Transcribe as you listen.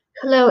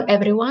Hello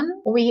everyone,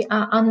 we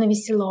are Anna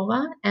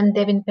Veselova and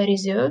Devin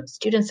Pariseau,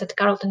 students at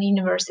Carleton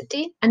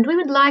University, and we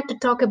would like to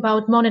talk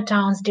about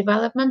Monotowns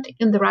development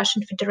in the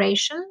Russian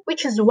Federation,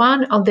 which is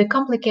one of the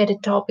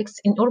complicated topics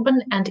in urban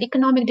and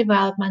economic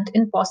development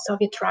in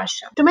post-Soviet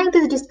Russia. To make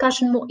this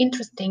discussion more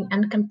interesting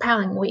and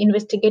compelling, we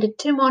investigated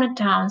two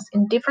monotowns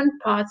in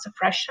different parts of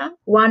Russia.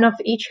 One of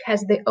each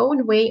has their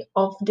own way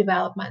of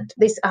development.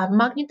 These are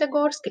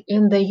Magnitogorsk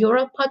in the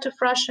Ural part of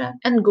Russia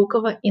and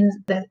Gukovo in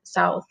the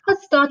south.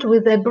 Let's start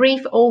with a brief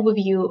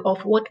overview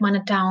of what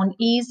monotown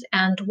is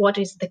and what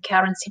is the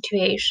current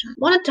situation.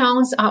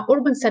 Monotowns are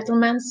urban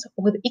settlements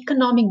with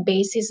economic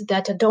bases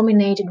that are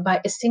dominated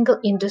by a single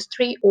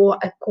industry or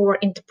a core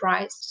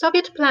enterprise.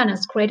 Soviet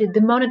planners created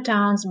the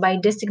monotowns by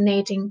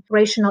designating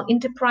rational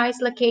enterprise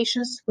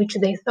locations, which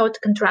they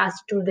thought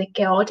contrast to the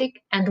chaotic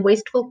and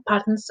wasteful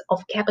patterns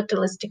of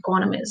capitalist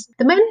economies.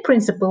 The main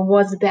principle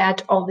was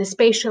that of the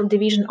spatial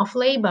division of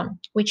labor,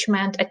 which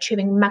meant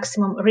achieving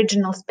maximum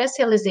regional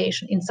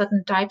specialization in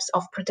certain types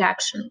of production.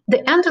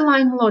 The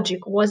underlying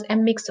logic was a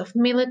mix of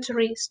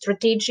military,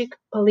 strategic,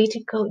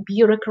 political,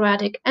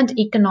 bureaucratic, and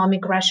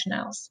economic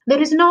rationales. There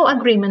is no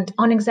agreement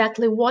on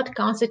exactly what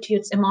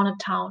constitutes a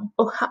monotown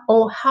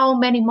or how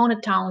many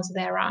monotowns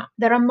there are.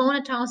 There are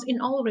monotowns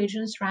in all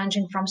regions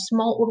ranging from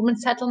small urban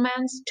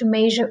settlements to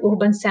major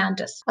urban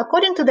centers.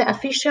 According to the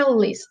official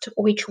list,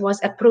 which was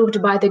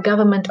approved by the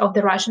government of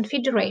the Russian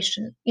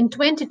Federation, in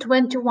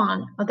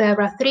 2021 there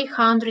are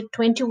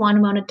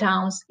 321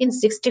 monotowns in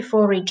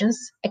 64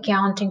 regions,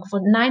 accounting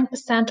for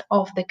 9%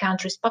 of the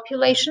country's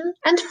population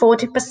and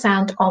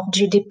 40% of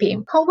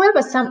GDP.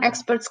 However, some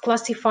experts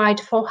classified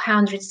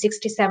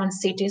 467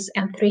 cities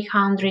and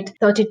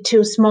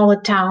 332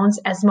 smaller towns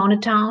as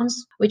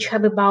monotowns, which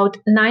have about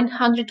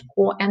 900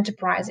 core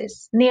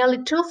enterprises.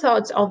 Nearly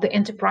two-thirds of the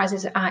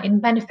enterprises are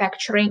in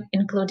manufacturing,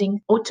 including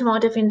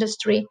automotive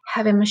industry,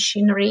 heavy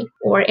machinery,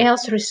 or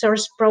else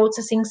resource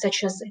processing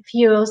such as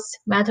fuels,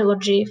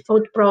 metallurgy,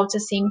 food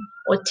processing,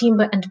 or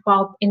timber and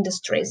pulp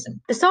industries.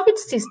 The Soviet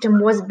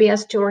system was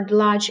based toward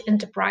large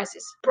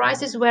enterprises.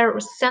 Prices were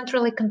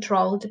centrally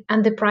controlled,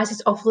 and the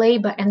prices of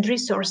labor and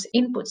resource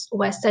inputs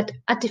were set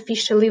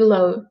artificially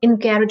low,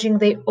 encouraging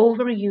their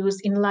overuse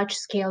in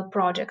large-scale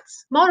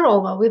projects.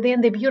 Moreover,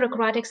 within the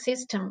bureaucratic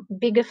system,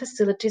 bigger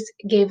facilities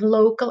gave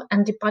local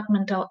and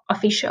departmental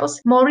officials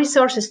more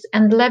resources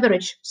and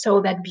leverage,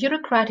 so that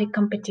bureaucratic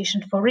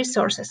competition for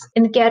resources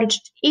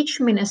encouraged each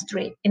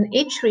ministry in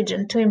each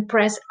region to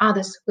impress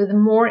others with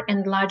more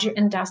and larger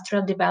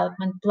industrial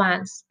development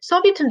plans.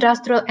 Soviet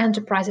industrial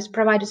enterprises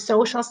provided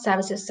social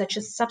services such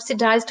as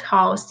subsidized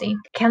housing,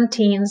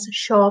 canteens,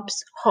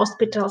 shops,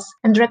 hospitals,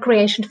 and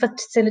recreation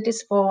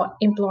facilities for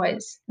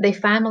employees, their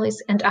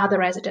families, and other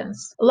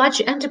residents.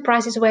 Large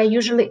enterprises were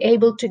usually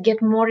able to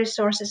get more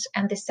resources,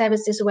 and the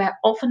services were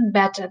often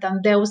better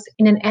than those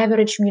in an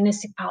average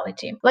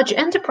municipality. Large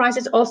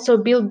enterprises also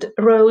built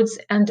roads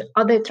and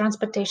other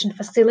transportation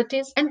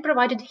facilities and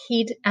provided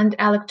heat and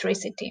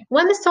electricity.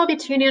 When the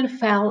Soviet Union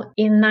fell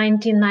in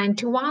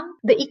 1991,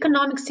 the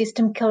economic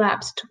system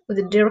collapsed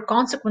with dire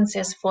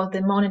consequences for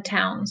the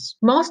monotowns.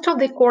 Most of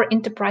the core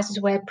enterprises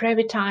were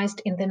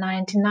privatized in the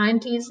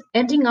 1990s,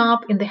 ending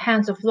up in the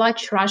hands of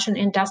large Russian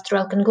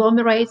industrial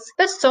conglomerates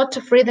that sought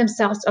to free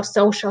themselves of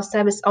social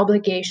service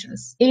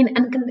obligations. In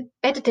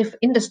uncompetitive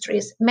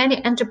industries,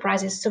 many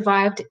enterprises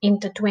survived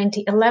into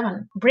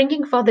 2011,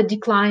 bringing further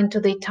decline to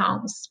their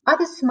towns.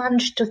 Others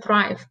managed to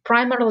thrive,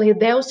 primarily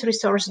those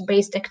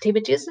resource-based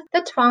activities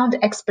that found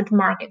export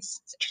markets,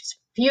 such as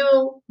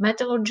fuel,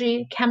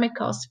 metallurgy,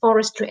 chemicals,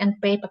 forestry, and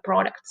paper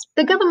products.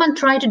 The government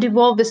tried to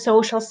devolve the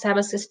social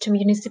services to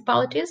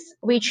municipalities,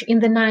 which in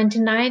the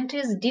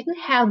 1990s didn't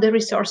have the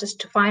resources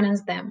to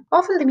finance them.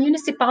 Often the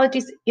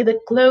municipalities either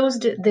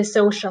closed the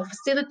social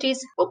facilities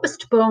or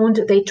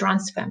postponed their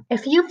transfer. A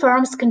few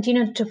firms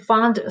continued to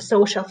fund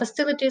social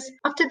facilities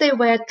after they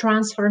were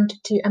transferred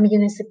to a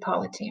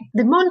municipality.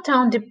 The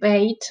monotown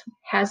debate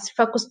has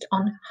focused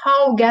on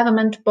how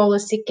government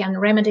policy can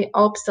remedy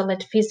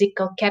obsolete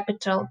physical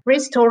capital,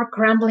 restore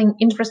crumbling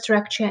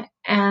infrastructure,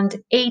 and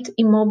aid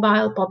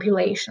immobile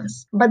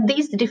populations. But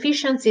these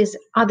deficiencies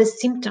are the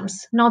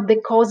symptoms, not the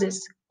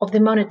causes of the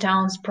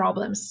monotown's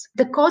problems.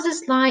 The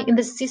causes lie in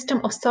the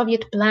system of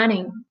Soviet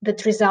planning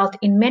that result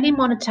in many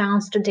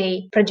monotowns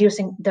today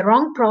producing the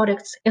wrong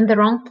products in the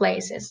wrong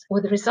places,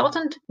 with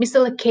resultant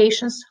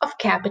misallocations of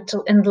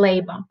capital and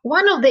labor.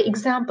 One of the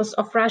examples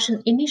of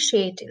Russian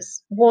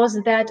initiatives was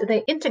that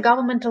the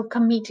Intergovernmental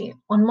Committee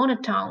on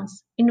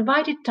Monotowns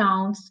invited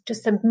towns to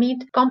submit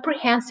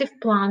comprehensive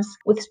plans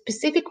with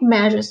specific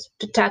measures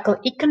to tackle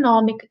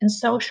economic and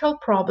social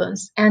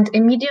problems and a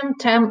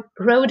medium-term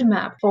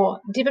roadmap for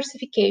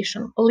diversification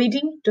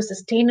leading to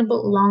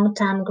sustainable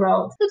long-term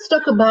growth. Let's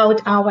talk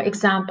about our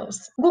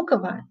examples.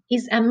 Gukovo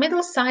is a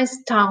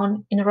middle-sized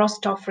town in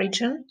Rostov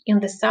region in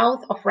the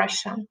south of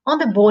Russia, on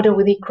the border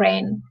with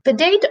Ukraine. The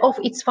date of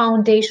its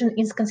foundation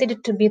is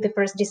considered to be the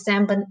 1st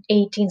December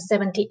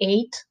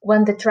 1878,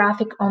 when the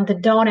traffic on the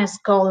Donetsk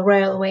Coal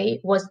Railway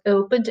was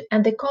opened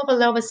and the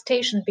Kovalova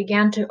station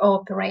began to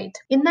operate.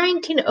 In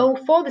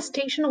 1904, the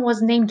station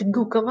was named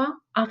Gukova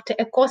after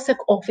a Cossack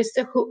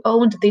officer who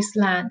owned these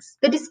lands.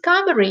 The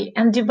discovery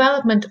and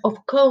development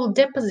of coal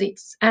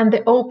deposits and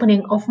the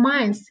opening of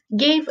mines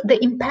gave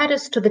the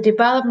impetus to the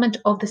development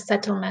of the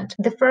settlement.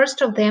 The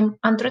first of them,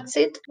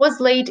 Anthracite, was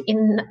laid in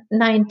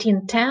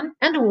 1910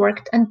 and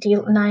worked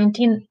until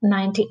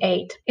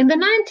 1998. In the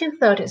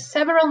 1930s,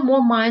 several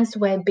more mines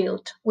were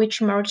built,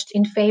 which merged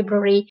in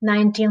February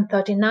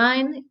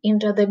 1939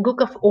 into the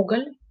Gukov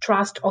Ugol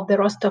Trust of the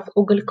Rostov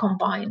Ugol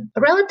Combine.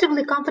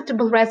 Relatively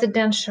comfortable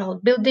residential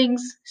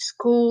buildings,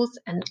 schools,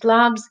 and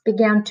clubs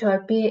began to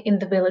appear in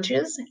the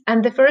villages,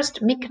 and the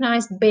first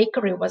mechanized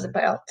bakery was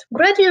built.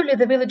 Gradually,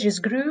 the villages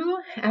grew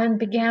and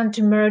began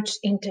to merge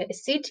into a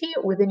city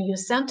with a new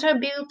center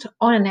built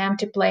on an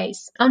empty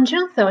place. On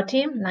June 30,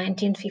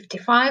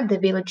 1955, the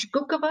village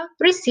Gukova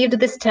received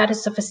the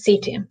status of a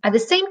city. At the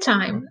same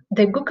time,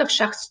 the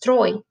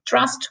Gukov-Shakhstroy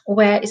Trust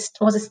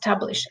was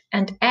established,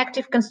 and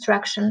active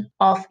construction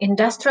of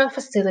industrial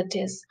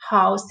facilities,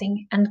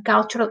 housing, and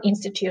cultural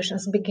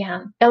institutions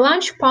began. A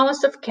large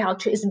palace of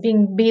culture is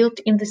being built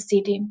in the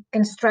city.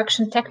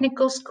 Construction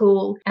technical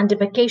school and a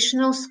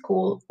vocational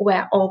school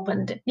were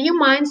opened. New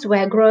mines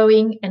were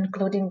growing,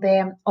 including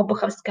the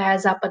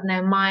Obukhovskaya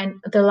Zapadnaya mine,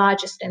 the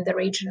largest in the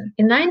region.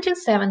 In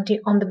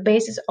 1970, on the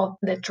basis of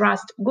the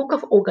trust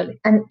Gukov Ugol,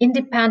 an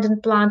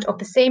independent plant of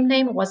the same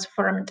name was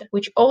formed,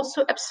 which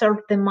also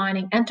absorbed the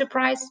mining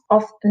enterprise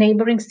of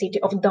neighboring city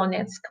of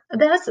Donetsk.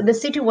 Thus, the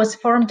city was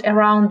formed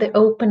around the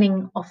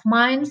opening of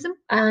mines,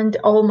 and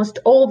almost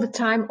all the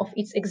time of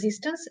its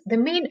existence, the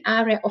main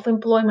area of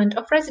employment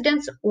of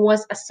residents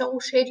was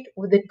associated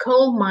with the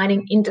coal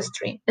mining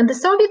industry. In the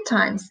Soviet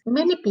times,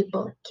 many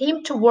people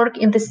came to work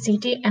in the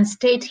city and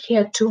stayed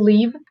here to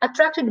live,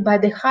 attracted by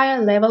the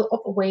higher level of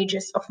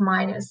wages of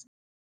miners.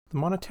 The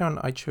monotown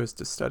I chose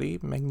to study,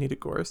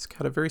 Magnitogorsk,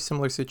 had a very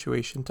similar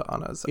situation to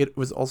Anna's. It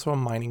was also a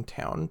mining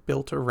town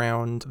built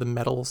around the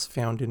metals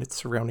found in its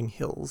surrounding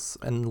hills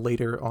and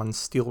later on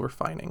steel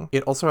refining.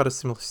 It also had a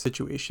similar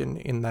situation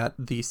in that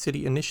the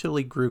city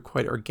initially grew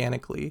quite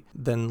organically,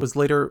 then was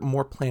later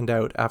more planned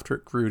out after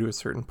it grew to a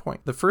certain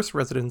point. The first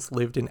residents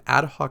lived in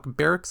ad hoc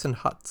barracks and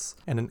huts,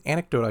 and an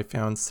anecdote I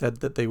found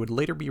said that they would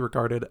later be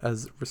regarded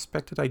as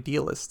respected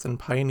idealists and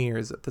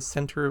pioneers at the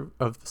center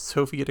of the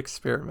Soviet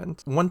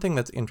experiment. One thing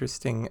that's interesting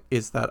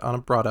is that Anna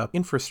brought up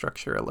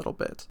infrastructure a little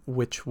bit,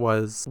 which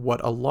was what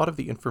a lot of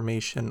the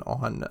information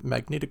on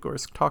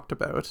Magnitogorsk talked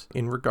about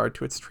in regard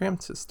to its tram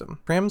system.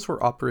 Trams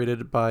were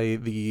operated by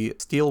the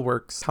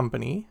Steelworks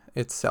Company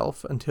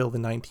itself until the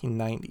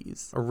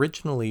 1990s.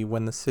 Originally,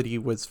 when the city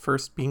was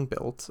first being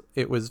built,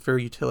 it was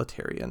very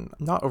utilitarian,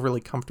 not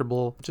overly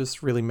comfortable,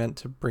 just really meant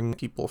to bring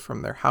people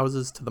from their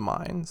houses to the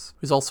mines.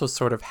 It was also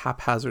sort of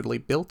haphazardly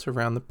built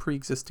around the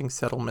pre-existing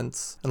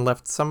settlements and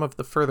left some of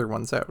the further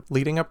ones out.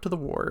 Leading up to the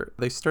war,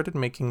 they started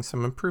making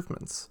some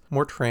improvements.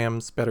 More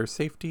trams, better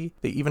safety.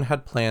 They even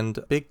had planned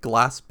a big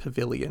glass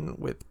pavilion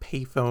with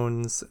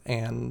payphones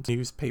and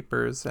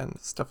newspapers and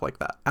stuff like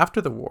that.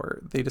 After the war,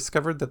 they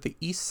discovered that the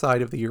east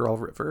side of the Ural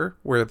River,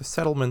 where the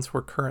settlements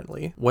were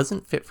currently,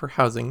 wasn't fit for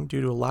housing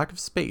due to a lack of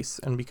space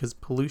and because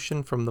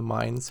pollution from the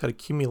mines had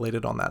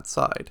accumulated on that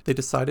side. They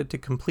decided to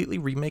completely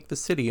remake the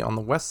city on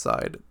the west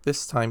side,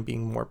 this time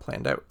being more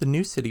planned out. The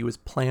new city was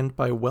planned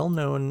by a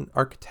well-known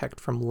architect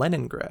from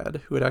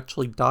Leningrad who had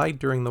actually died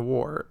during the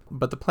war,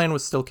 but the plan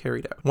was still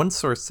carried out. One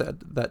source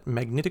said that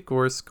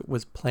Magnitogorsk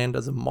was planned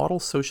as a model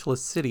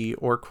socialist city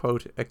or,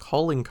 quote, a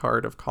calling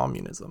card of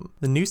communism.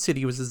 The new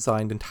city was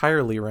designed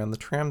entirely around the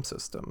tram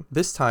system.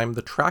 This time,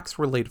 the tracks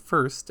were laid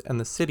first and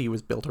the city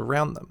was built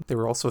around them. There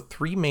were also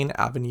three main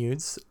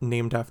avenues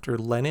named after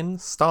Lenin,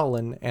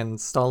 Stalin, and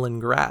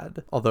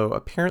Stalingrad, although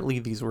apparently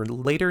these were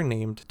later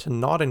named to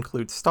not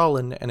include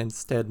Stalin and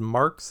instead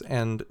Marx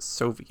and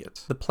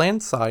Soviet. The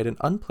planned side and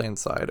unplanned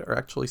side are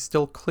actually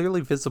still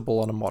clearly visible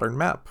on a modern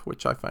map,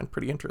 which I find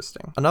pretty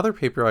interesting. Another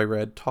paper I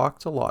read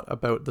talked a lot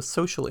about the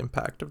social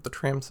impact of the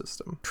tram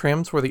system.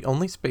 Trams were the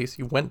only space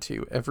you went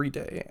to every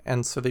day,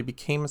 and so they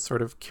became a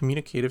sort of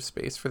communicative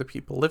space for the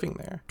people living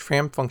there.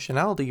 Tram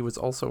functionality was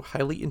also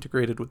highly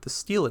integrated with the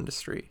steel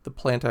industry. The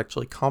plant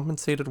actually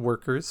compensated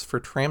workers for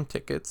tram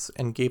tickets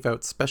and gave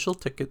out special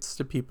tickets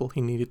to people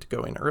who needed to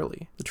go in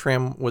early. The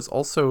tram was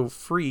also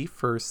free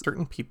for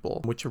certain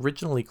people, which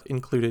originally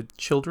included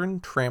children,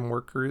 tram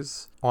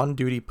workers,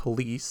 on-duty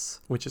police,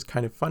 which is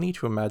kind of funny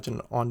to imagine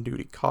an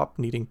on-duty cop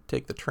needing to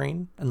take the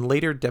train, and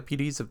later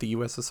deputies of the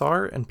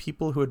USSR and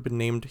people who had been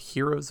named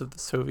heroes of the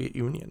Soviet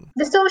Union.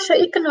 The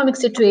socio-economic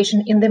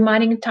situation in the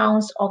mining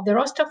towns of the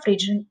Rostov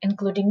region,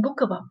 including Gukov,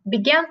 Gukova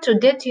began to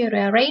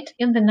deteriorate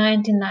in the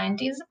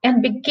 1990s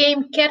and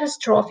became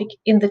catastrophic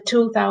in the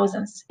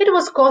 2000s. It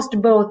was caused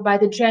both by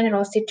the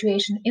general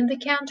situation in the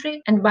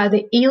country and by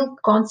the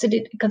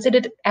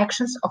ill-considered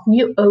actions of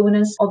new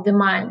owners of the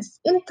mines.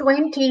 In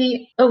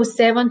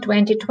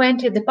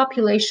 2007-2020, the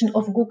population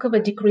of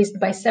Gukova decreased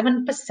by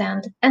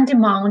 7% and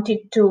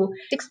amounted to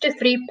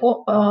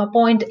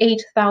 63.8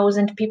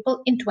 thousand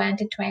people in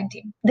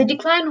 2020. The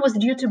decline was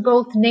due to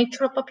both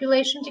natural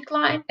population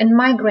decline and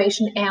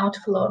migration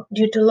outflow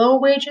due to low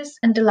wages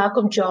and the lack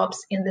of jobs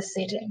in the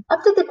city.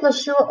 After the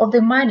closure of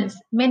the mines,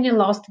 many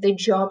lost their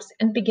jobs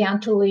and began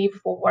to leave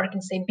for work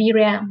in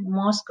Siberia,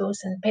 Moscow,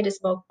 St.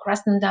 Petersburg,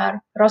 Krasnodar,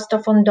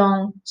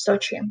 Rostov-on-Don,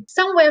 Sochi.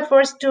 Some were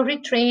forced to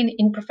retrain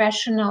in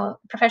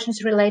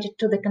professions related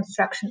to the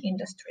construction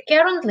industry.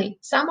 Currently,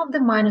 some of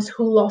the miners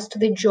who lost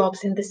their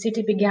jobs in the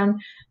city began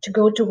to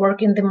go to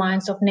work in the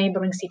mines of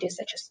neighboring cities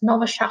such as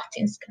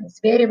Novoshakhtinsk and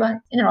Zverevo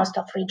in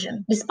Rostov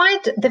region.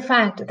 Despite the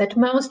fact that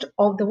most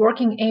of the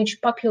working-age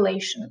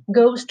population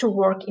goes to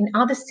work in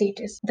other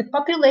cities, the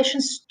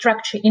population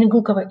structure in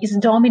Gukova is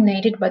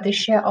dominated by the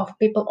share of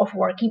people of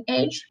working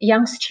age,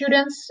 young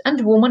students,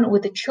 and women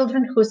with the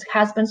children whose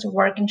husbands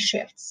work in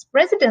shifts.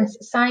 Residents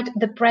cite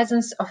the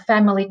presence of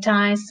family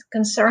ties,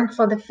 concern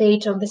for the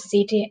fate of the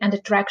city, and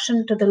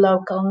attraction to the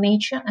local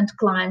nature and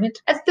climate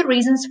as the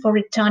reasons for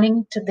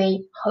returning to their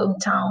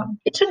hometown.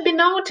 It should be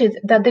noted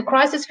that the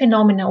crisis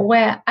phenomena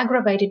were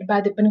aggravated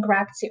by the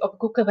bankruptcy of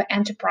Gukova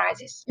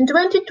enterprises. In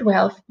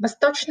 2012,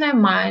 Vostochная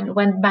mine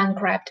went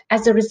bankrupt,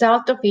 as a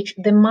result of which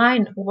the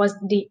mine was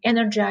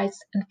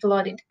de-energized and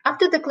flooded.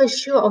 After the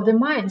closure of the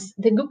mines,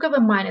 the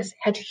Gukova miners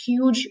had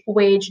huge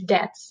wage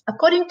debts.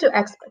 According to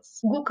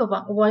experts,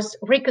 Gukova was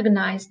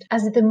recognized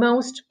as the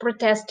most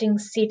protesting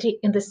city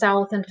in the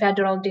Southern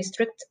Federal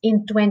District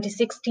in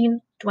 2016-2017.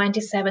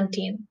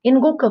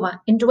 In Gukova,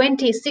 in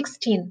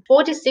 2016,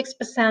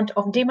 46%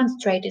 of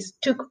demonstrators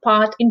took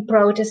part in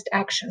protest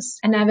actions,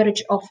 an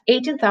average of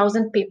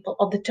 18,000 people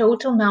of the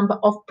total number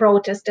of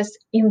protesters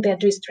in their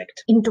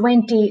district. In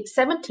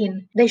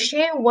 2017, the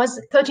share was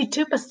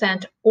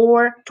 32%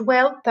 or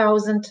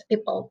 12,000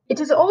 people.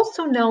 It is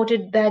also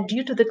noted that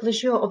due to the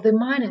closure of the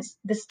mines,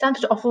 the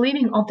standard of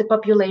living of the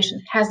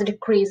population has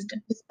decreased.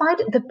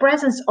 Despite the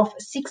presence of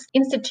 6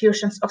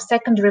 institutions of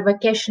secondary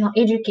vocational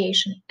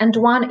education and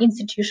 1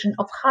 institution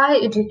of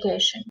higher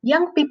education,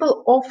 young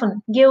people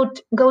often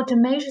go to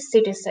major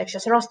cities such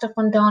as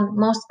Rostov-on-Don,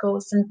 Moscow,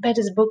 St.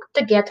 Petersburg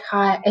to get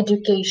higher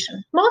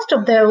education. Most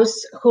of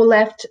those who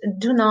left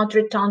do not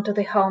return to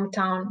their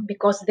hometown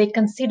because they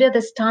consider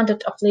the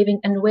standard of living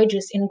and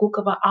wages in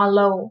Gukova are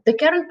low. The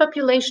current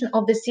population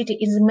of the city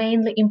is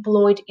mainly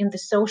employed in the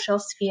social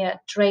sphere,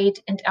 trade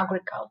and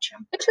agriculture.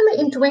 Actually,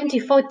 in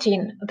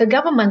 2014, the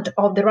government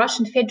of the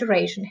Russian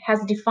Federation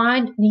has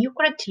defined new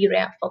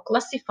criteria for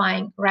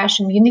classifying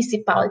Russian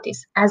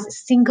municipalities as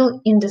single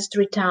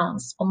industry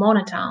towns or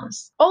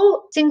monotowns.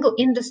 All single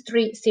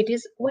industry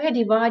cities were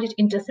divided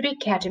into 3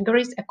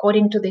 categories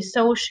according to the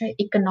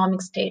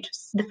socio-economic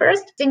status. The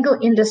first, single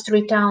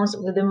industry towns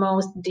with the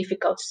most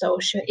difficult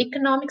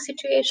socio-economic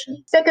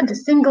situation. Second,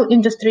 single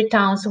industry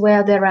towns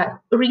where there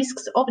are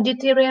risks of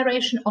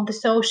deterioration of the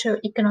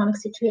socio-economic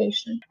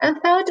situation. And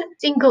third,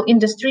 single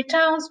industry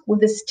towns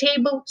with a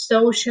stable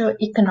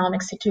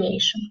socio-economic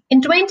situation.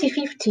 In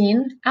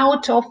 2015,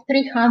 out of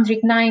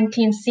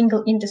 319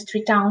 single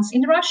industry towns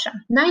in Russia,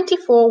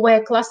 94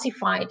 were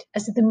classified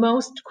as the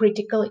most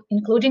critical,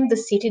 including the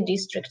city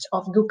districts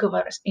of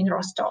Gukova in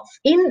Rostov.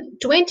 In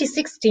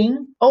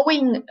 2016,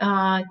 owing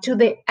to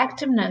the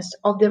activeness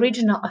of the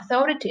regional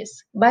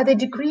authorities, by the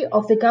decree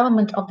of the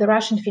government of the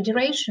Russian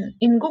Federation,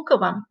 in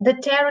Gukova, the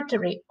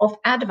territory of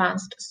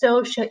advanced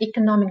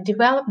socio-economic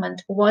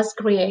development was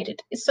created,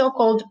 a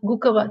so-called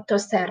Gukova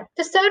TOSER.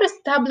 TOSER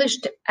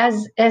established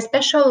as a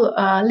special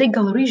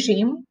legal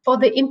regime for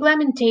the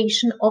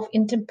implementation of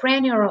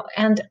entrepreneurial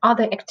and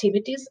other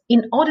activities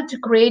in order to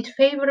create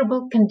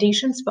favorable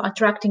conditions for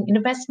attracting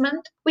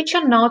investment, which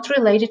are not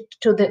related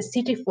to the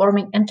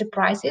city-forming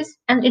enterprises,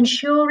 and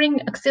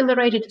ensuring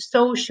accelerated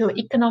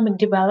socio-economic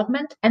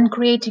development and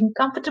creating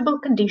comfortable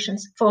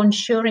conditions for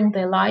ensuring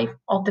the life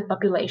of the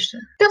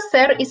population.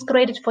 TOSER is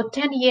created for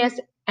 10 years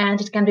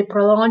and it can be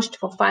prolonged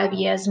for 5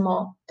 years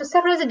more.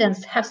 TOSER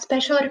residents have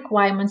special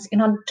requirements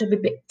in order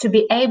to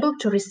be able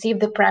to receive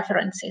the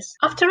preferences.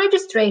 After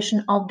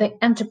registration of the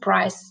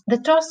enterprise, the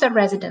TOSER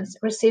residents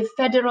receive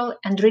federal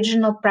and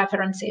regional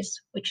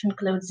preferences, which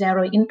include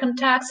zero income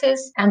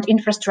taxes and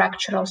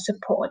infrastructural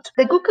support.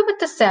 The Gukova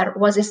TOSER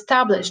was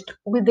established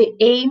with the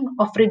aim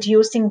of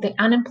reducing the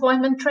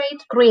unemployment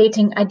rate,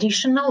 creating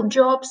additional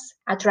jobs,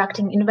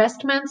 attracting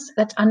investments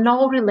that are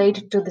not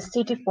related to the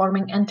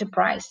city-forming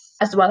enterprise,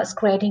 as well as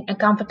creating a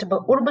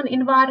comfortable urban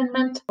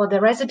environment for the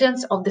residents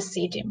of the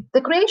city.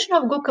 The creation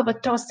of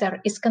Gukova TOSER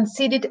is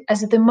considered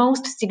as the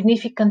most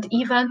significant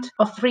event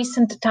of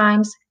recent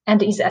times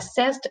and is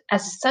assessed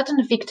as a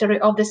sudden victory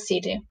of the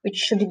city, which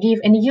should give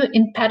a new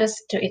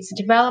impetus to its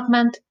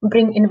development,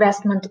 bring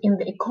investment in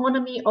the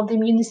economy of the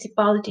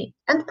municipality,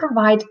 and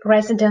provide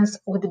residents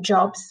with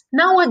jobs.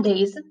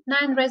 Nowadays,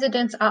 9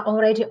 residents are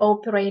already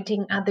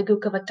operating at the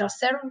Gukova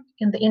Toser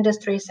in the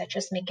industries such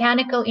as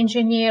mechanical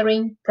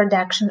engineering,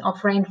 production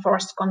of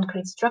reinforced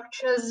concrete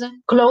structures,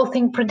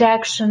 clothing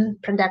production,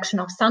 production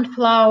of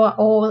sunflower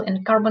oil,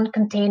 and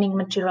carbon-containing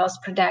materials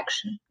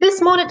production.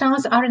 These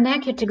monotowns are an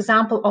acute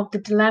example of the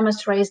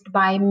dilemmas raised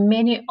by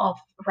many of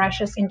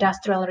Russia's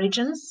industrial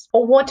regions,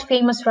 or what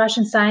famous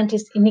Russian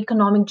scientist in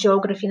economic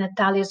geography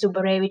Natalia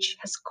Zubarevich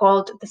has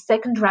called the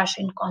second Russia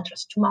in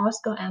contrast to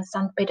Moscow and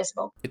St.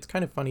 Petersburg. It's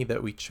kind of funny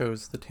that we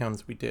chose the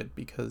towns we did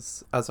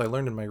because, as I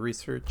learned in my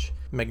research,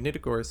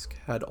 Magnitogorsk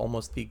had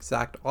almost the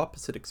exact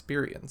opposite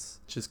experience,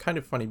 which is kind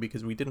of funny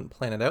because we didn't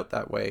plan it out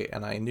that way,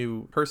 and I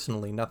knew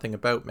personally nothing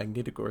about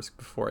Magnitogorsk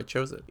before I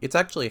chose it. It's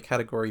actually a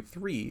Category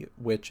 3,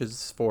 which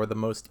is for the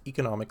most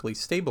economically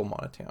stable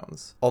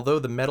monotowns. Although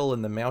the metal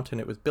in the mountain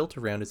it was built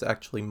around is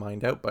actually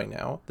mined out by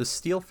now, the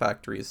steel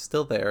factory is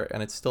still there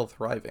and it's still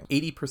thriving.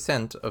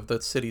 80% of the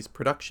city's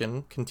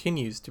production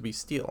continues to be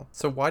steel.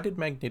 So why did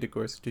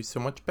Magnitogorsk do so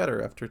much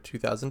better after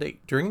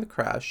 2008? During the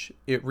crash,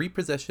 it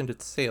repositioned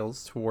its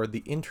sales toward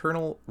the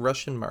internal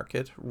Russian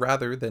market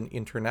rather than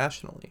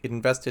internationally. It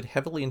invested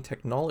heavily in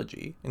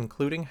technology,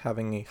 including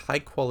having a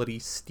high-quality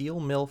Steel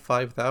Mill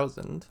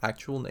 5000,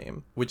 actual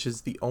name, which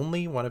is the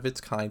only one of its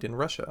kind in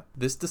Russia.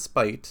 This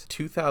despite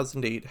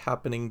 2008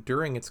 happening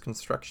during its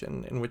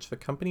construction, in which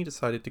the company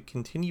decided to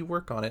continue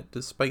work on it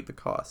despite the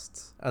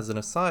costs. As an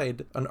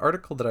aside, an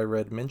article that I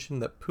read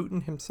mentioned that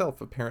Putin himself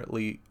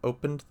apparently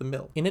opened the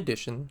mill. In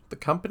addition, the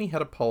company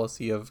had a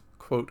policy of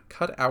quote,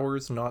 cut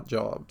hours, not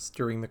jobs,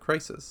 during the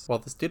crisis. While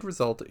this did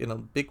result in a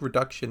big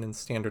reduction in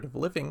standard of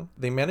living,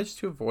 they managed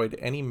to avoid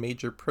any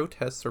major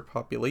protests or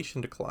population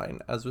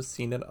decline as was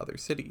seen in other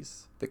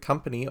cities. The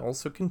company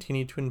also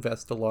continued to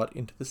invest a lot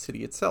into the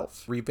city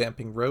itself,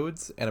 revamping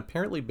roads and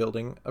apparently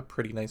building a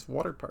pretty nice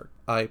water park.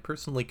 I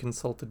personally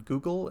consulted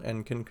Google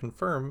and can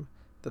confirm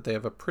that they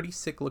have a pretty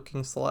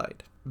sick-looking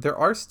slide. There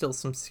are still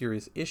some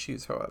serious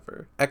issues,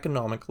 however.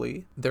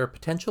 Economically, there are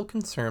potential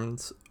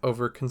concerns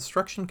over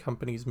construction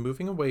companies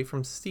moving away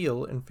from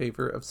steel in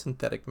favor of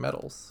synthetic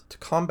metals. To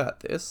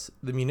combat this,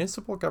 the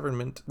municipal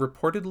government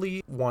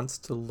reportedly wants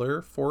to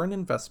lure foreign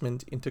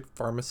investment into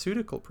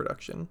pharmaceutical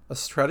production, a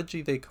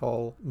strategy they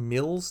call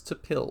mills to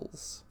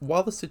pills.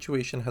 While the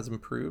situation has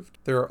improved,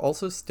 there are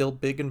also still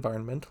big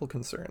environmental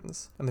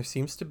concerns, and there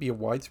seems to be a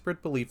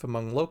widespread belief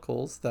among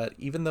locals that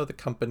even though the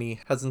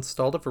company has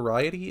installed a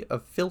variety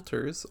of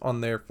filters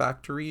on their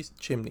factories'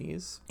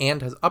 chimneys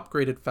and has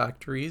upgraded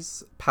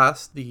factories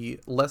past the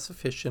less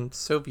efficient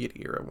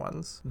Soviet-era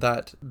ones,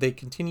 that they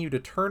continue to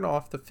turn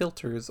off the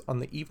filters on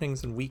the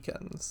evenings and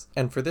weekends.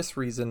 And for this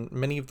reason,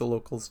 many of the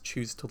locals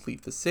choose to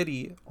leave the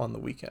city on the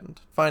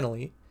weekend.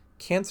 Finally,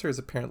 cancer is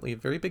apparently a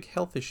very big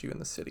health issue in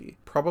the city,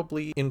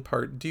 probably in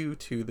part due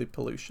to the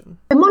pollution.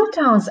 The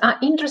monotowns are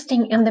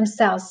interesting in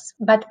themselves,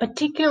 but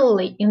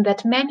particularly in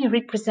that many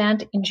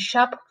represent in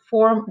sharp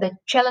form the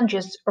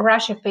challenges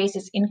Russia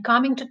faces in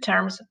coming to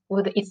terms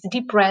with its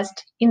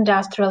depressed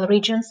industrial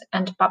regions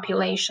and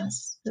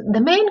populations.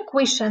 The main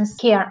questions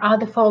here are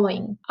the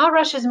following. Are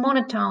Russia's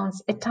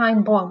monotowns a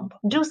time bomb?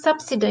 Do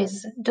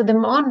subsidies to the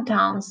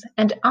monotowns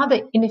and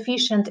other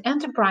inefficient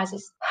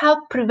enterprises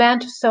help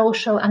prevent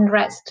social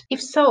unrest?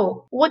 If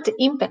so, what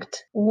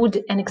impact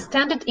would an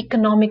extended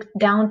economic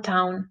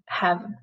downturn have?